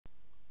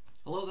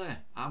Hello there,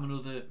 I'm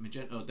another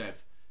Magento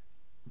dev.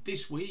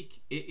 This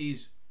week it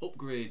is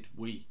upgrade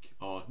week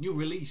or new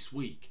release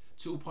week.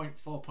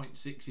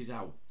 2.4.6 is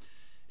out.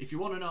 If you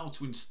want to know how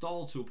to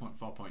install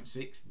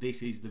 2.4.6,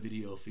 this is the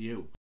video for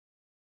you.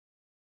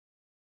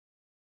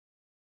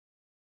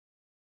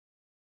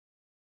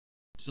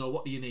 So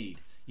what do you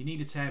need? You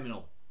need a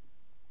terminal.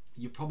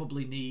 You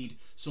probably need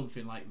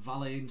something like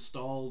Valet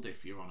installed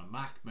if you're on a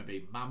Mac,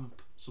 maybe MAMP,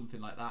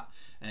 something like that.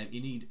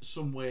 You need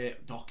somewhere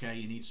Docker,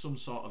 you need some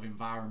sort of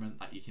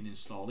environment that you can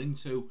install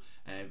into.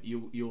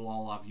 You'll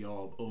all have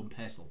your own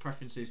personal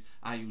preferences.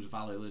 I use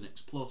Valet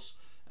Linux Plus,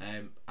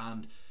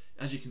 and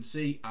as you can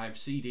see, I've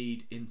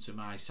CD'd into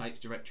my sites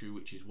directory,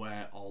 which is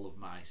where all of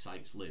my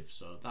sites live.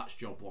 So that's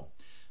job one.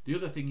 The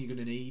other thing you're going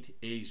to need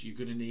is you're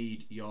going to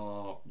need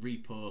your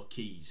repo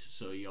keys,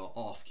 so your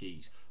auth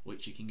keys,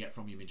 which you can get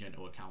from your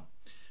Magento account.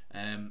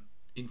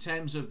 In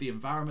terms of the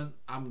environment,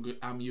 I'm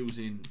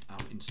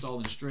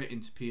installing straight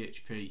into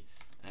PHP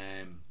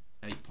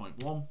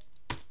 8.1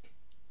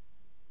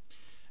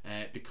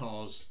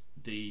 because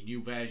the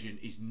new version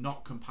is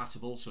not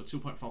compatible. So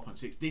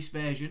 2.4.6, this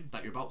version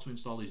that you're about to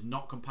install is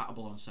not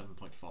compatible on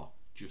 7.4,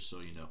 just so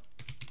you know.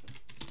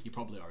 You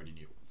probably already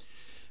knew.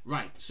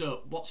 Right,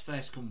 so what's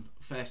first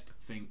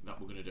thing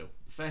that we're going to do?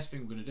 The first thing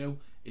we're going to do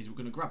is we're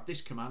going to grab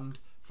this command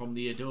from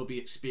the Adobe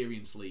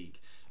Experience League.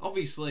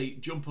 Obviously,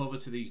 jump over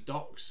to these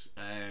docs.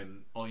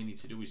 All you need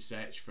to do is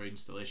search for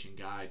installation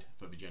guide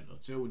for Magento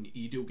 2, and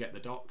you do get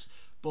the docs,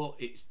 but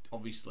it's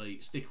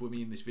obviously, stick with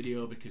me in this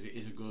video because it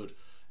is a good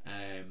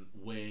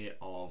way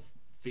of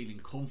feeling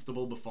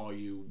comfortable before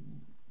you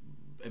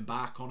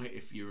embark on it.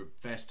 If you're a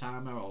first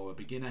timer or a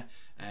beginner,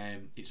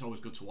 it's always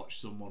good to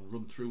watch someone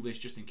run through this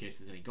just in case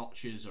there's any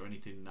gotchas or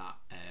anything that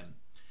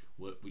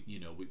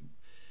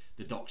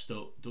the docs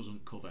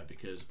doesn't cover,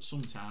 because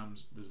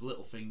sometimes there's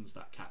little things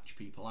that catch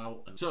people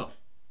out. And so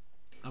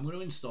I'm going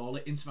to install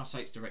it into my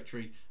sites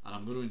directory, and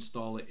I'm going to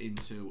install it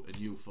into a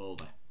new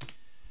folder,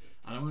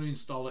 and I'm going to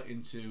install it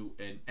into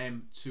an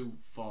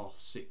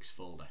M246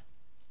 folder.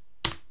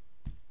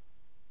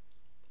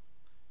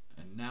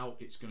 And now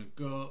it's going to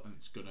go and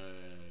it's going to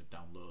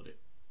download it.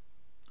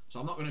 So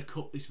I'm not going to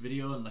cut this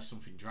video unless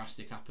something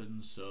drastic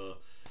happens, so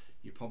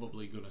you're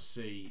probably going to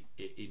see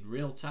it in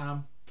real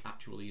time.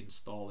 Actually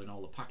installing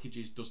all the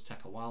packages does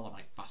take a while. I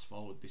might fast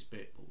forward this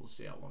bit, but we'll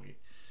see how long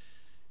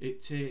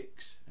it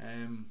takes.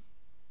 And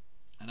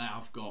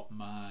I've got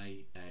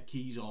my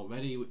keys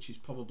already, which is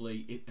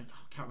probably I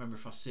can't remember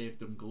if I saved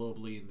them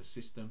globally in the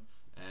system,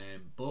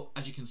 but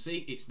as you can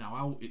see, it's now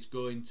out. It's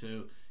going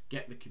to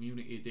get the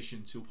Community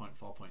Edition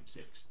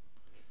 2.4.6.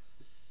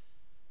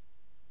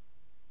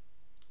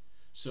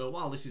 So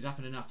while this is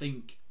happening, I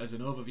think as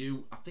an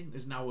overview, I think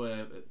there's now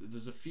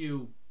there's a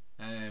few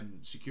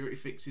security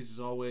fixes as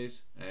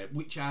always,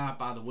 which are,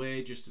 by the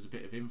way, just as a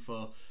bit of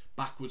info,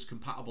 backwards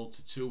compatible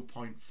to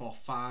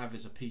 2.45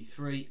 as a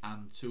P3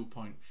 and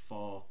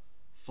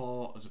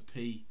 2.44 as a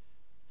P.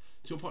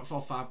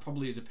 2.45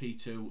 probably as a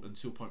P2 and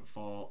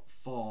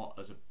 2.44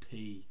 as a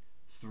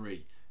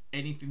P3.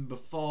 Anything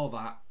before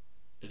that,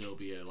 it'll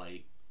be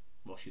like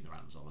washing their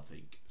hands off, I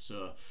think.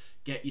 So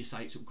get your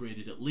sites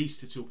upgraded at least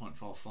to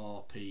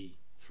 2.44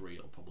 P3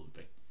 it'll probably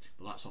be,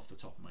 but that's off the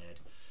top of my head.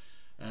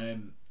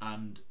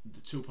 And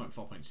the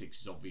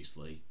 2.4.6 is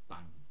obviously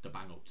the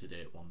bang up to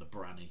date one, the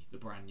brand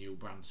new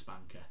brand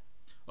spanker.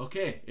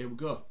 Okay, here we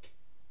go.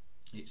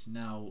 It's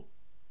now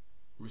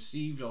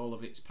received all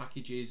of its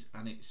packages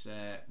and it's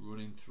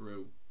running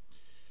through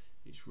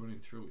its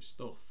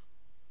stuff.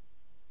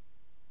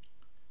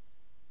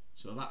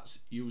 So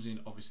that's using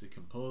obviously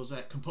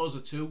Composer. Composer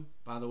 2,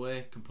 by the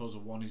way, Composer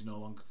 1 is no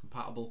longer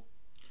compatible.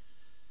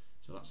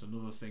 So that's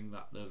another thing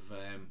that they've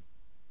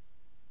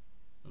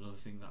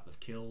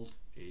killed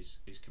is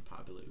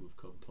compatibility with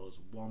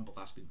Composer 1, but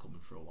that's been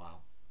coming for a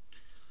while.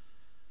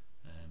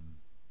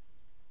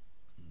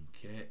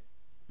 Okay,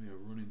 we are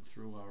running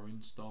through our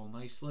install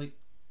nicely.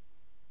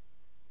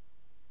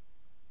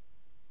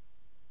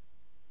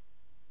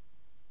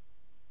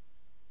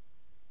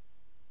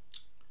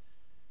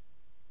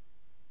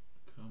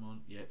 Come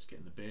on, yeah, it's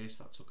getting the base.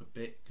 That took a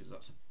bit because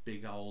that's a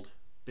big old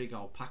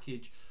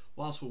package.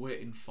 Whilst we're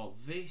waiting for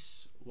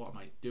this, what I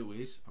might do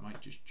is I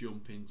might just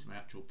jump into my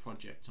actual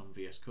project on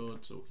VS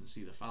Code so we can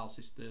see the file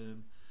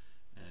system.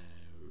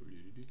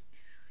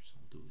 So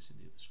I'll do this in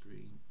the other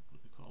screen. I'm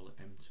going to call it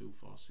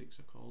M246.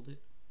 I called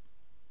it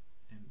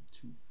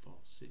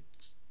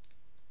M246.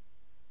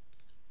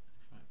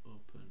 If I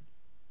open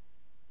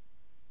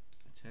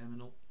a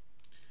terminal,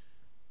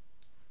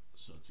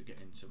 so to get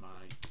into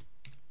my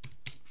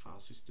file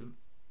system,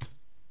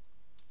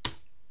 so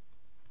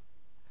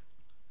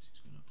it's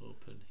going to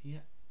open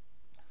here.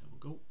 There we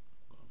go.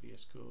 Got a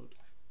VS Code.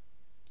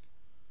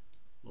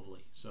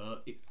 Lovely.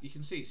 So you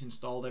can see it's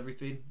installed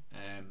everything.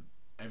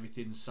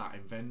 Everything's sat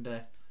in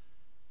vendor.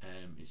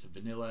 It's a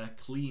vanilla,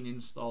 clean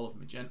install of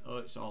Magento.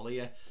 It's all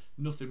here.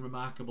 Nothing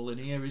remarkable in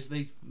here, is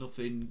there?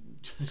 Nothing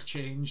has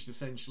changed.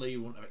 Essentially,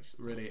 you wouldn't have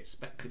really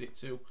expected it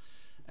to.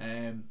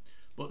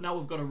 But now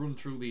we've got to run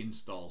through the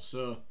install.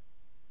 So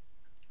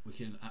we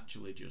can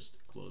actually just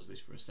close this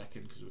for a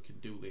second because we can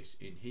do this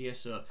in here.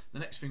 So the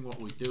next thing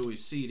what we do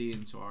is cd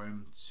into our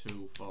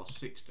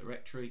M246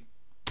 directory,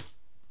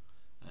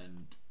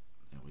 and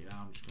there we are.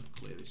 I'm just going to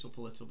clear this up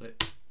a little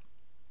bit.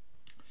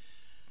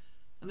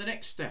 And the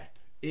next step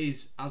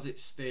is, as it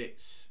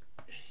states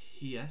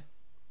here,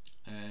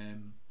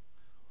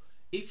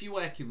 if you're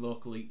working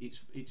locally,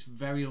 it's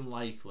very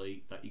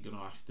unlikely that you're going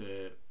to have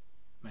to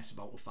mess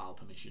about with file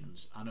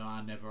permissions. I know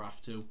I never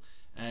have to.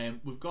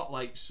 We've got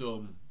like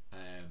some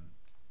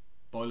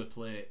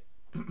boilerplate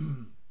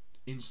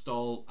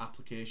install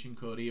application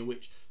code here,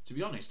 which, to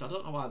be honest, I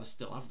don't know why they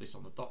still have this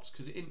on the docs,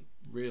 because it isn't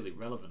really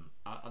relevant.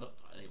 I don't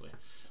anyway.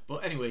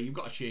 But anyway, you've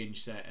got to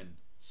change certain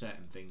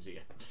things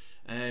here.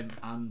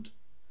 And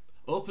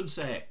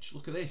OpenSearch,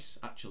 look at this,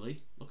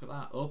 actually, look at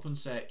that.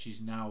 OpenSearch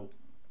is now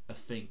a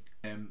thing,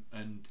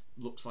 and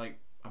looks like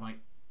I might,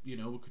 we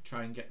could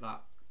try and get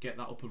that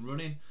up and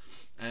running.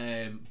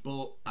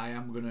 But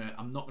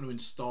I'm not gonna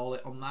install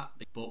it on that,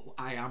 but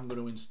I am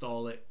gonna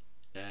install it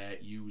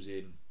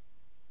using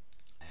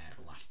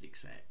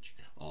Elasticsearch,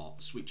 or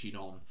switching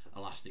on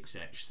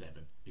Elasticsearch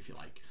 7, if you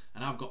like.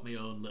 And I've got my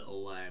own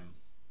little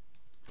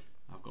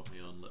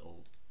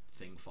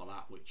thing for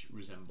that, which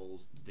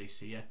resembles this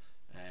here,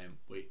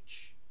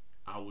 which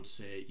I would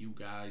say you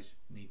guys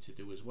need to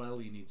do as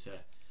well. You need to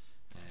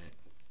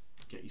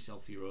get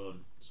yourself your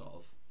own sort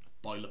of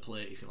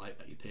boilerplate, if you like,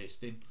 that you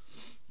paste in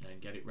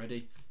and get it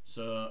ready.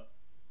 So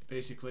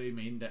basically,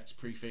 my index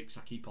prefix,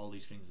 I keep all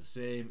these things the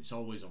same. It's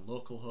always on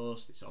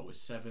localhost, it's always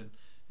 7.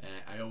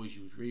 I always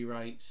use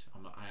rewrites.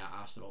 I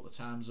asked about the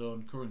time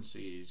zone.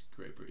 Currency is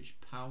Great British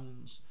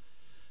Pounds.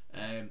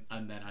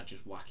 And then I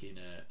just whack in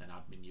an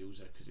admin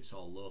user because it's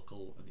all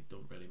local and it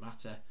don't really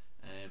matter.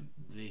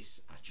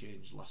 This I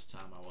changed last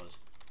time I was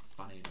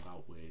fanning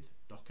about with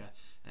Docker.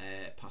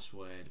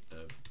 Password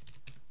of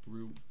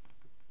root,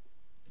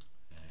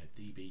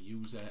 DB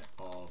user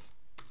of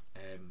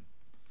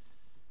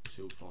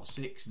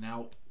M246.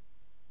 Now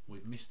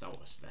we've missed out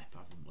a step,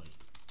 haven't we?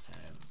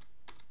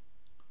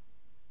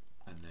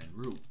 And then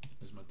root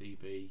as my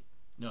DB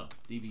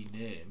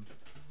name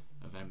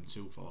of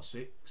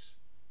M246,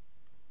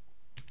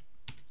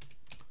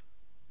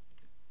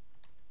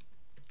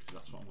 because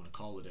that's what I'm going to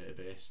call the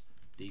database.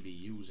 DB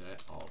user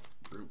of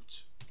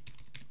root.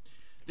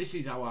 This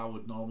is how I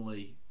would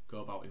normally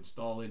go about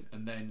installing,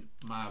 and then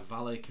my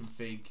valet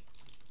config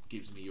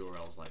gives me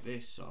URLs like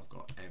this. So I've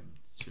got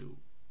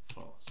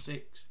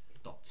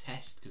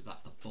m246.test because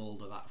that's the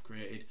folder that I've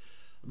created.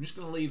 I'm just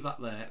going to leave that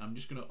there, and I'm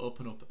just going to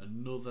open up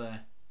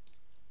another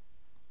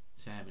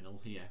terminal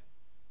here,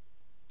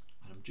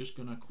 and I'm just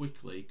going to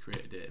quickly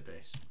create a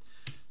database.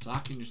 So I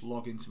can just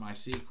log into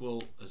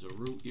mySql as a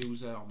root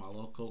user on my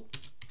local,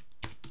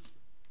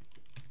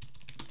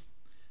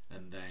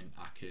 and then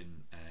I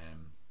can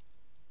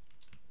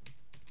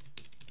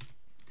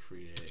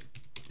create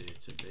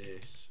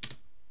database,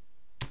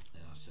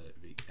 and I said it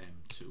would be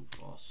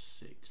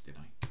M246,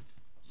 didn't I?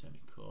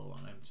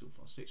 Semicolon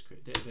M246,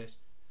 create database.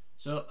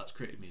 So that's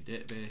created me a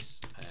database.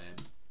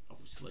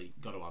 Obviously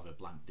got to have a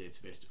blank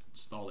database to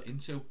install it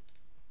into.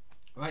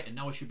 Right, and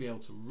now I should be able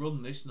to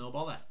run this, no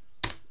bother.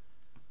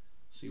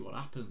 See what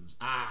happens.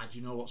 Do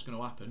you know what's going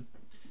to happen?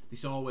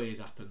 This always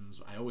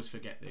happens, I always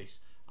forget this.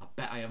 I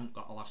bet I haven't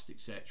got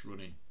Elasticsearch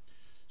running.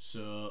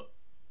 So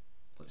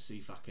let's see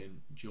if I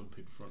can jump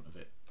in front of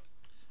it.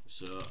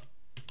 So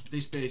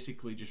this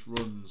basically just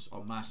runs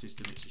on my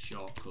system. It's a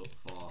shortcut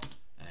for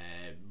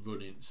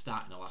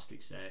starting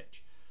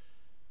Elasticsearch.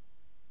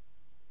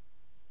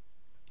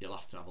 You'll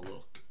have to have a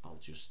look.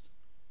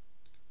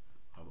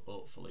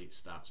 Hopefully it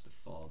starts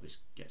before this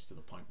gets to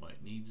the point where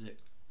it needs it.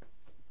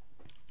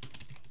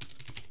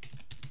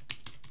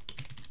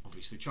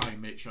 Obviously try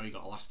and make sure you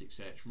got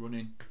Elasticsearch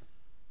running.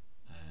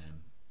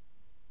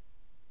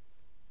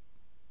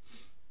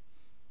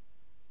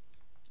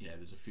 Yeah,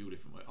 there's a few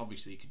different ways.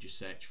 Obviously you could just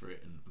search for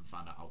it and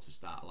find out how to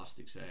start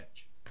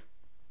Elasticsearch.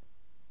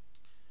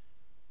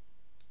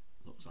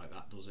 Looks like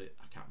that does it.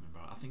 I can't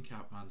remember. I think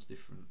mine's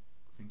different.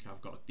 I think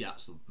I've got, yeah,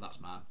 that's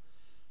mine.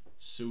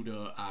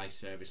 Sudo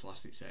iService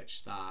Elasticsearch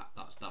start.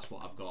 That's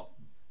what I've got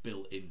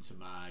built into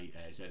my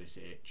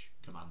ZSH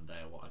command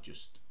there. What I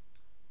just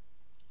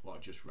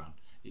ran.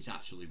 It's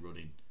actually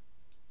running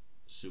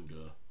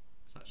sudo.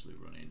 It's actually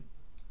running.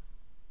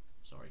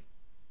 Sorry,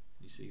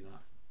 can you see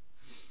that?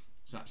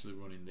 It's actually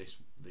running this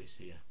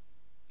here.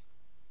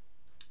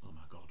 Oh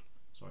my god,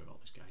 sorry about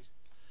this, guys.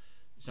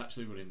 It's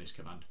actually running this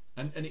command,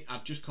 and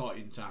I've just caught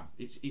it in time.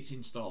 It's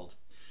installed.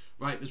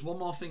 Right, there's one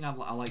more thing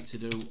I like to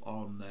do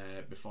on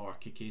before I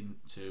kick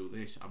into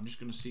this. I'm just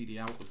going to cd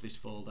out of this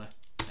folder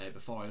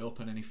before I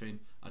open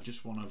anything. I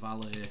just want to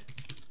valet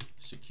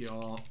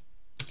secure.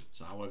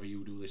 So however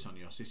you do this on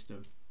your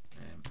system,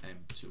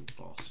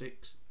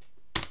 M246.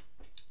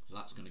 So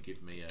that's going to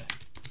give me a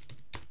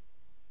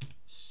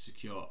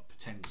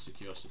pretend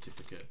secure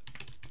certificate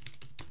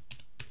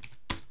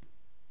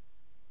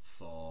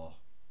for.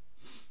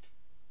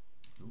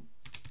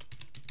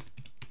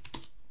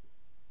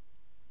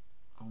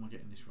 How am I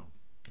getting this wrong?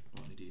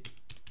 What an idiot.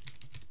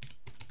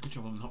 Good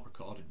job I'm not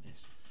recording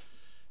this.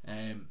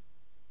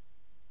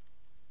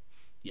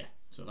 Yeah,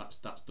 so that's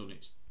done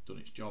its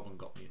job and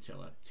got me a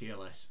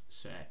TLS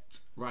set.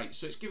 Right,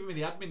 so it's giving me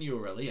the admin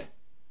URL here,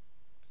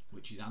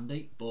 which is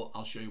handy, but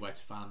I'll show you where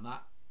to find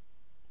that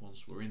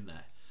once we're in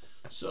there.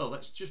 So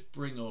let's just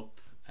bring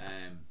up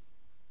my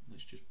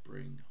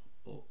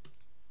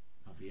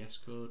VS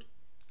Code.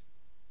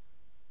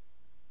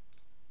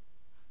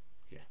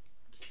 Yeah.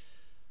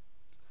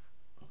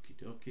 Okie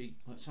dokie.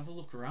 Let's have a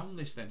look around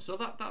this then. So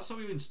that's how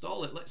you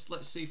install it.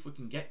 Let's see if we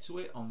can get to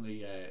it on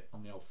the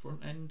old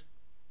front end.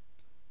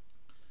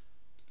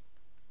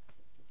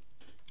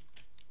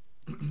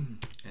 It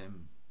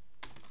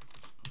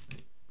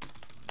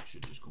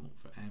should just come up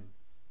for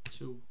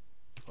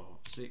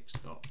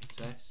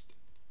m246.test.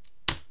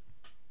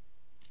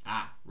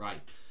 Ah,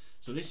 right.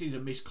 So this is a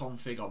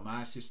misconfig on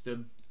my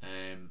system.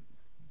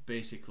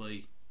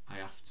 Basically, I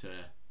have to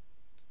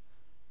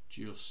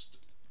just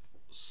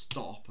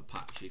stop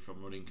Apache from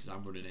running because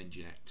I'm running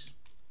Nginx,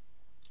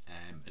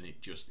 and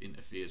it just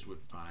interferes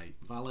with my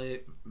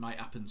Valet. Might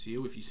happen to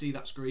you. If you see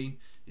that screen,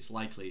 it's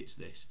likely it's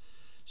this.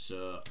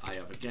 So I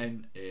have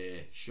again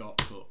a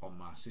shortcut on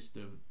my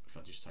system. If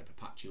I just type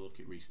Apache, look,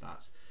 it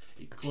restarts.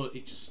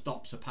 It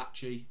stops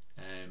Apache,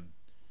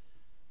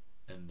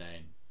 and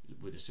then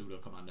with a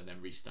sudo command, and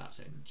then restarts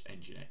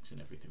Nginx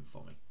and everything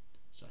for me.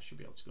 So I should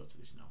be able to go to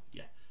this now.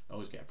 Yeah, I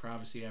always get a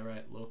privacy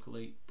error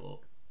locally, but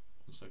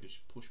once I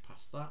just push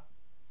past that,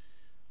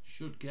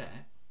 should get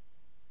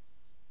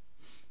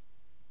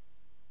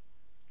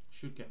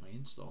my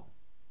install.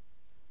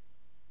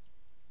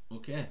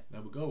 Okay,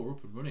 there we go, we're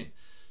up and running.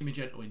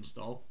 Magento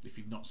install, if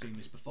you've not seen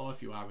this before,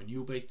 if you are a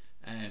newbie,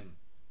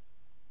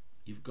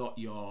 you've got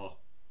your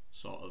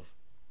sort of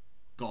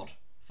God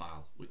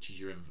file, which is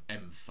your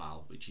M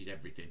file, which is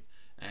everything,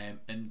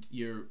 and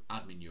your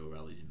admin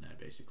URL is in there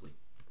basically.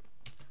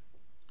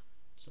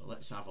 So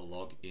let's have a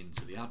log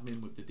into the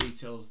admin with the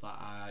details that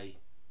I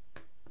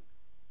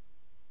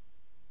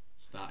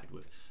started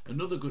with.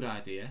 Another good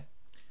idea,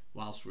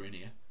 whilst we're in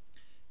here,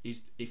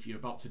 is if you're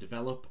about to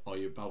develop or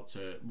you're about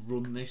to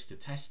run this to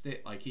test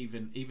it, like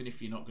even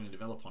if you're not going to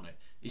develop on it,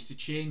 is to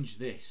change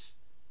this.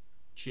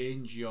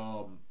 Change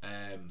your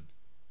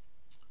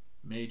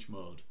mage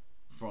mode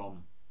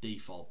from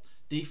default.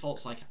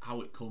 Default's like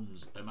how it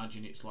comes.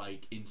 Imagine it's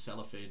like in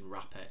cellophane,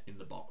 wrap it in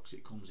the box,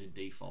 it comes in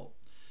default.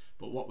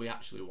 But what we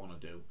actually want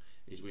to do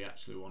is we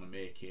actually want to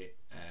make it,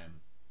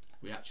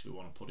 we actually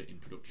want to put it in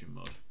production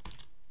mode.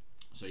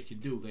 So you can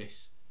do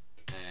this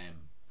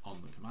on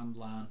the command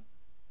line.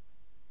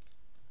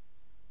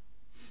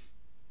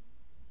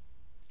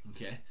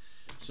 Okay,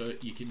 so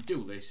you can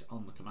do this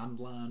on the command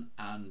line,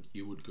 and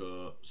you would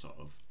go sort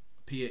of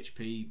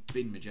PHP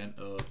bin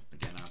Magento.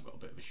 Again, I've got a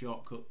bit of a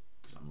shortcut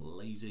because I'm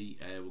lazy.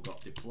 We've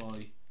got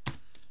deploy,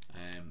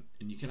 and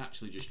you can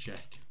actually just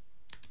check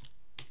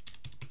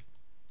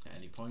at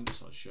any point.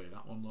 So I'll show you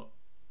that one. Look,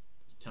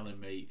 it's telling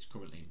me it's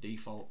currently in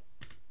default,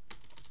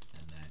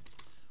 and then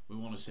we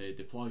want to say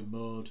deploy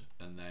mode,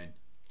 and then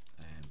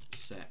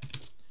set,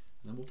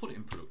 and then we'll put it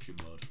in production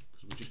mode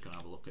because we're just going to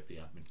have a look at the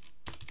admin.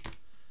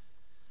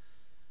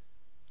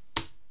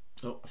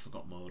 Oh, I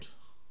forgot mode.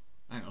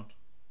 Hang on.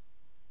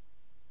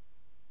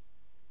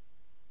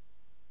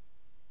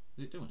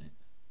 Is it doing it?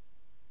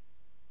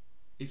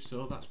 If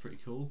so, that's pretty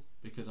cool,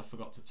 because I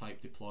forgot to type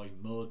deploy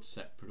mode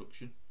set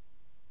production.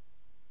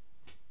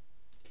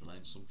 I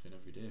learn something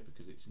every day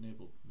because it's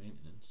enabled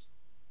maintenance.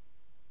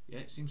 Yeah,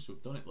 it seems to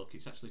have done it. Look,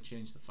 it's actually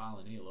changed the file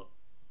in here, look.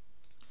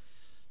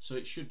 So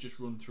it should just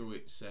run through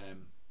its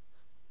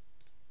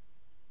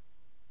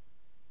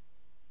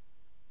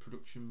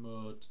production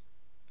mode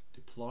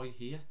deploy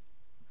here.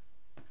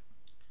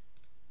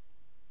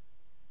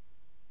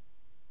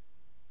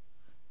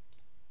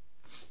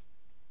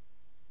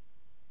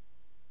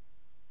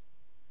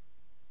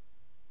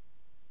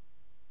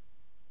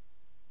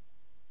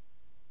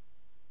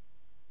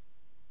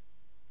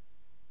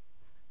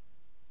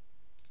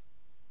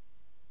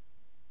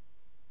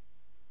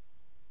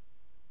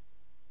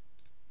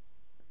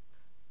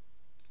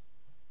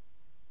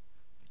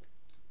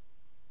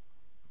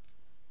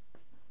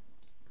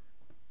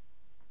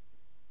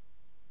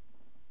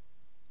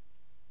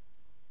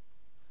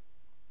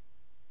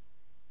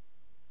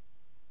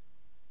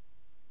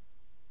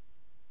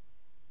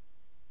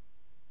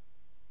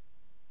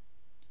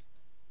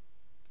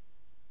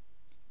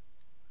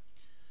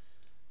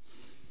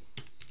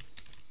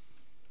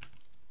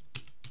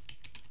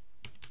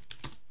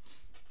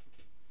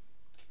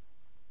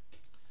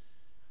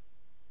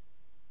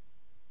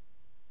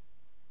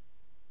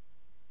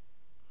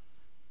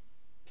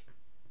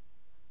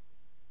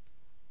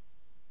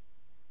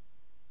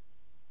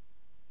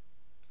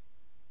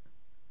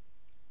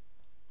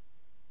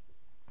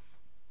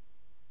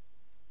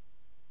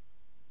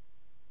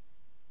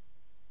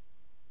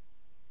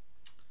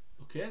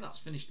 Okay, that's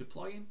finished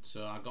deploying.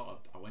 So I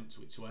went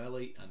to it too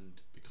early, and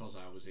because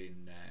I was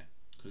in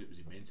because it was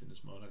in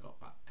maintenance mode, I got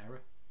that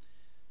error.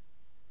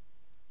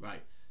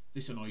 Right,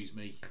 this annoys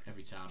me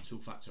every time.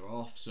 Two-factor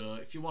off. So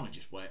if you want to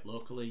just wait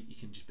locally, you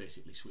can just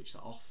basically switch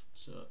that off.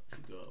 So if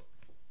you go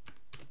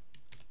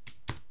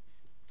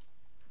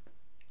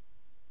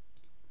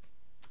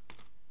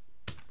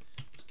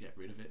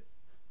rid of it.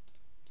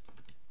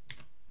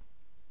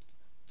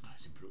 Oh,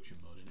 it's in production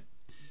mode, isn't it?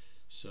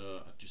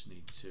 So I just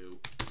need to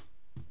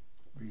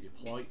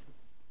redeploy.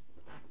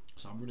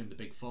 So I'm running the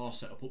big 4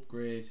 setup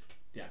upgrade,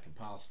 DI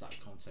compile,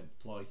 static content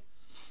deploy.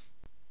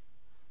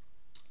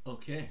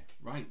 Okay,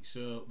 right,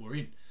 so we're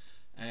in.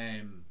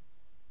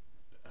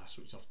 I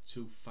switched off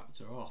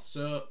 2-factor auth.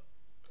 So,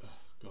 oh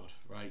God,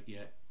 right,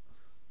 yeah.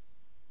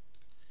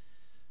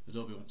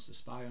 Adobe wants to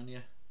spy on you.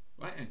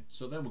 Right then,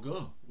 so there we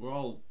go. We're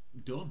all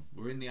done.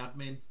 We're in the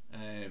admin.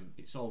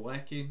 It's all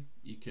working.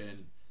 You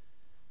can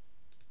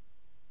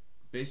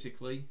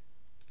basically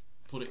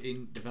put it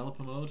in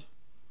developer mode.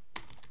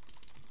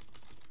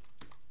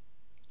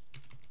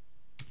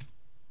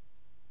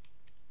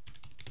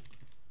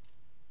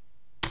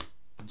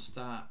 And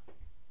start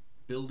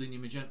building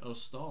your Magento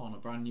store on a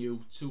brand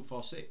new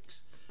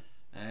 246.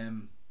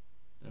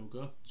 There we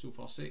go,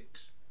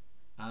 246.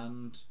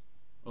 And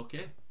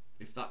okay,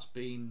 if that's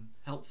been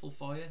helpful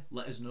for you,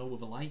 let us know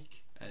with a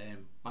like,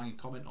 bang a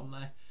comment on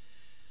there,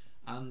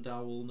 and I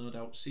will no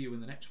doubt see you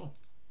in the next one.